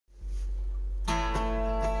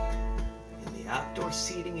outdoor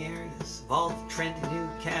seating areas of all the trendy new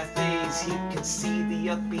cafes. You can see the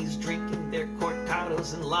yuppies drinking their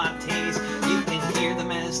cortados and lattes. You can hear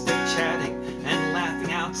them as they're chatting and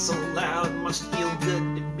laughing out so loud. Must feel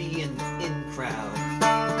good to be in the in crowd.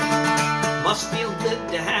 Must feel good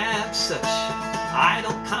to have such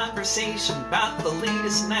idle conversation about the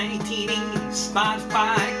latest 1980s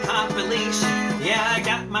Spotify compilation. Yeah, I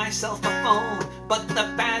got myself a phone, but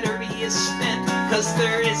the battery is spent, 'cause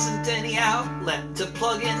there isn't any outlet to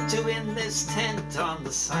plug into in this tent. On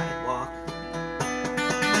the sidewalk,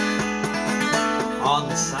 on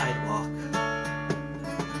the sidewalk,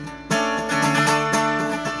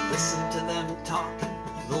 listen to them talking,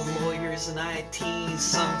 the lawyers and ITs.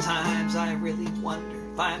 Sometimes I really wonder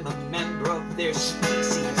if I'm a member of their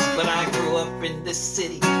species. But I grew up in this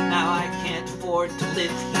city, now I can't afford to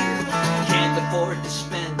live here. Can't afford to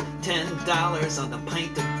spend $10 on a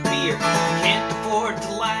pint of beer. Can't afford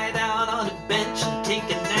to lie down on a bench and take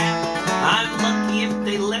a nap. I'm lucky if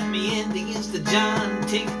they let me in to use the John and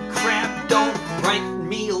take a crap. Don't write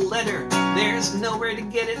me a letter, there's nowhere to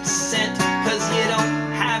get it sent, 'cause you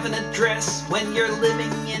don't have an address when you're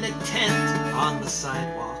living in a tent. On the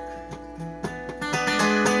sidewalk,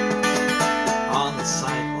 on the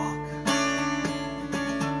sidewalk.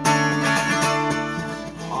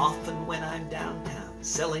 Often when I'm downtown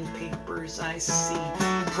selling papers, I see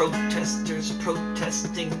protesters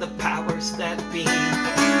protesting the powers that be.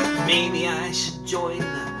 Maybe I should join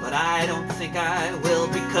them, but I don't think I will,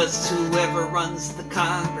 because whoever runs the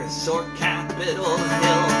Congress or Capitol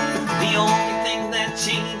Hill, the only thing that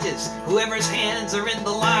changes, whoever's hands are in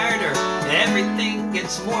the larder. Everything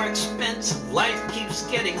gets more expensive, life keeps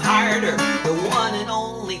getting harder. The one and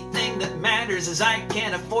only thing that matters is I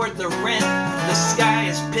can't afford the rent. The sky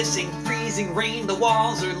is pissing freezing rain, the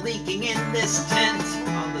walls are leaking in this tent.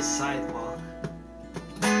 On the sidewalk,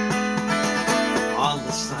 on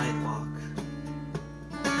the sidewalk.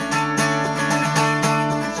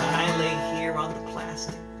 So I lay here on the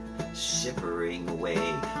plastic, shivering away.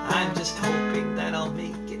 I'm just hoping that I'll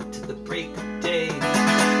make it to the break of day,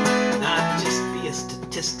 not just be a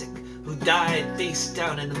statistic who died face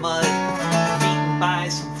down in the mud, beaten by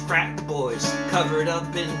some frat boys covered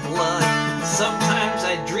up in blood. Sometimes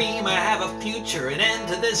I dream I have a future, an end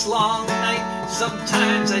to this long night.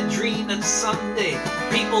 Sometimes I dream that someday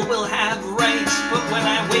people will have rights. But when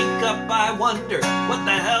I wake up I wonder what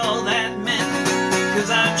the hell that meant, 'cause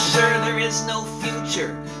I'm sure there is no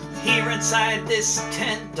future here inside this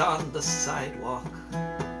tent. On the sidewalk,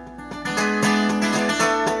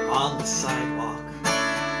 on the sidewalk.